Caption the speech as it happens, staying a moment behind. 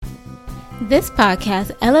This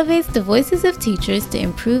podcast elevates the voices of teachers to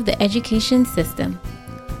improve the education system.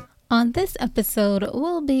 On this episode,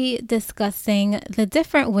 we'll be discussing the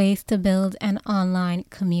different ways to build an online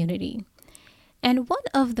community. And one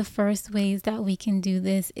of the first ways that we can do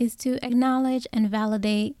this is to acknowledge and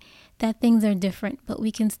validate that things are different, but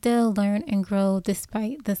we can still learn and grow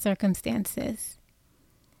despite the circumstances.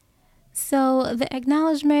 So the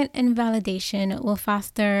acknowledgement and validation will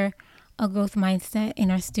foster a growth mindset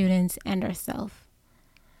in our students and ourselves.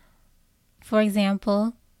 For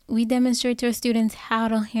example, we demonstrate to our students how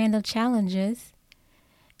to handle challenges,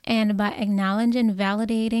 and by acknowledging and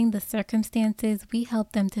validating the circumstances, we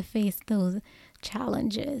help them to face those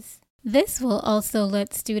challenges. This will also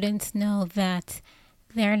let students know that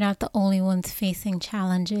they're not the only ones facing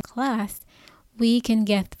challenges in class. We can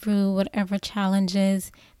get through whatever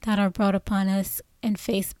challenges that are brought upon us and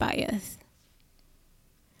faced by us.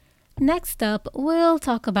 Next up, we'll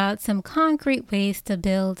talk about some concrete ways to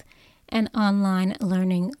build an online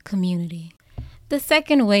learning community. The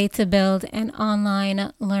second way to build an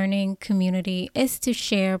online learning community is to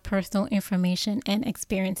share personal information and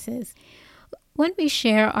experiences. When we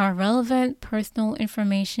share our relevant personal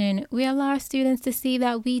information, we allow our students to see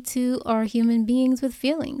that we too are human beings with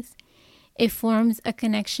feelings. It forms a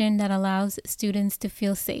connection that allows students to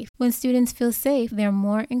feel safe. When students feel safe, they're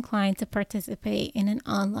more inclined to participate in an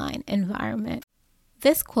online environment.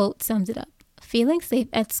 This quote sums it up. Feeling safe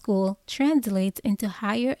at school translates into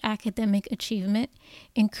higher academic achievement,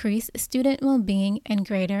 increased student well-being, and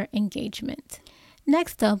greater engagement.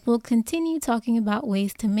 Next up, we'll continue talking about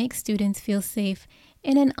ways to make students feel safe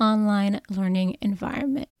in an online learning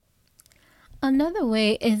environment. Another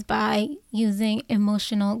way is by using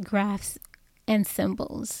emotional graphs and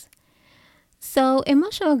symbols. So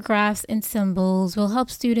emotional graphs and symbols will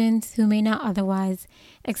help students who may not otherwise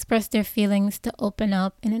express their feelings to open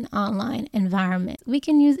up in an online environment. We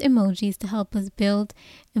can use emojis to help us build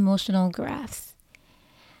emotional graphs.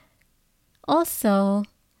 Also,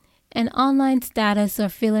 an online status or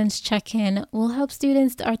feelings check-in will help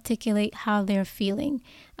students to articulate how they're feeling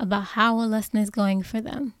about how a lesson is going for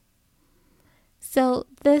them. So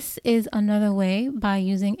this is another way by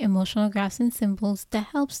using emotional graphs and symbols to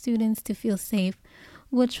help students to feel safe,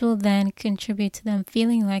 which will then contribute to them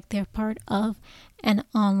feeling like they're part of an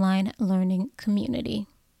online learning community.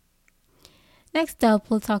 Next up,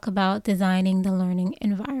 we'll talk about designing the learning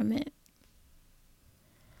environment.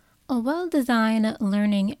 A well-designed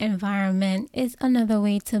learning environment is another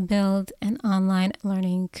way to build an online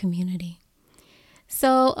learning community.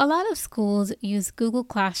 So a lot of schools use Google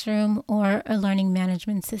Classroom or a learning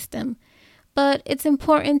management system, but it's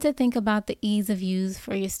important to think about the ease of use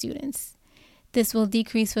for your students. This will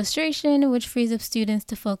decrease frustration, which frees up students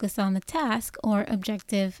to focus on the task or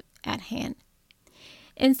objective at hand.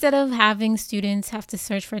 Instead of having students have to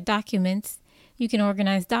search for documents, you can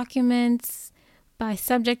organize documents by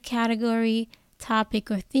subject category, topic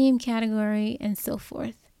or theme category, and so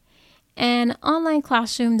forth. An online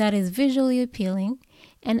classroom that is visually appealing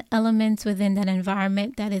and elements within that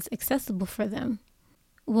environment that is accessible for them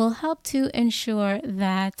will help to ensure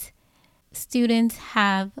that students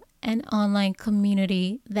have an online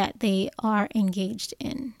community that they are engaged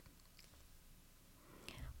in.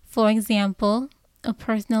 For example, a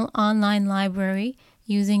personal online library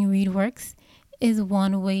using ReadWorks is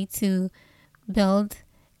one way to build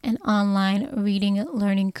an online reading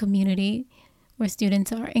learning community where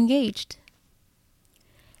students are engaged.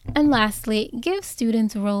 And lastly, give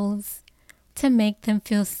students roles to make them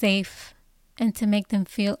feel safe and to make them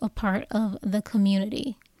feel a part of the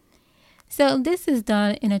community. So this is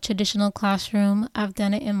done in a traditional classroom. I've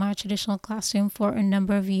done it in my traditional classroom for a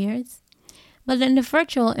number of years. But in the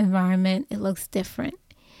virtual environment, it looks different.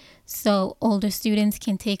 So older students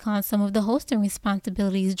can take on some of the hosting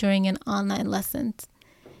responsibilities during an online lesson.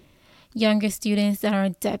 Younger students that are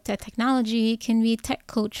adept at technology can be a tech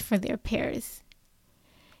coach for their peers.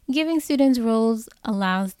 Giving students roles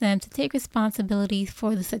allows them to take responsibility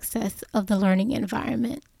for the success of the learning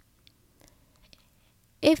environment.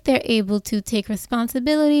 If they're able to take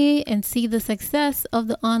responsibility and see the success of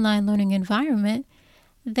the online learning environment,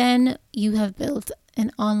 then you have built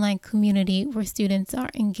an online community where students are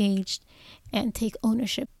engaged and take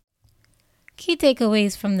ownership. Key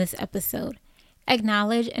takeaways from this episode.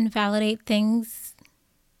 Acknowledge and validate things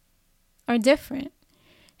are different.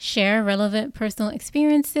 Share relevant personal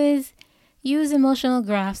experiences. Use emotional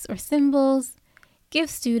graphs or symbols. Give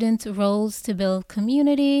students roles to build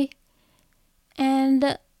community.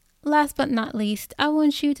 And last but not least, I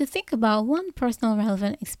want you to think about one personal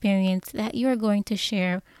relevant experience that you're going to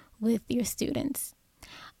share with your students.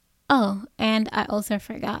 Oh, and I also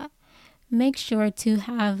forgot. make sure to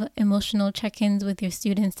have emotional check-ins with your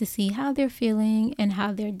students to see how they're feeling and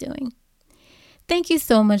how they're doing. Thank you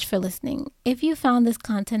so much for listening. If you found this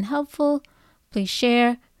content helpful, please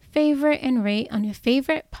share, favorite, and rate on your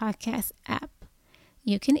favorite podcast app.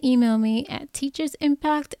 You can email me at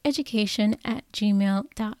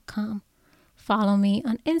teachersimpacteducation@gmail.com. Follow me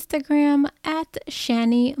on Instagram at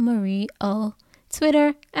Shani Marie O,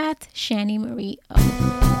 Twitter at Shani Marie O.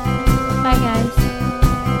 Bye guys.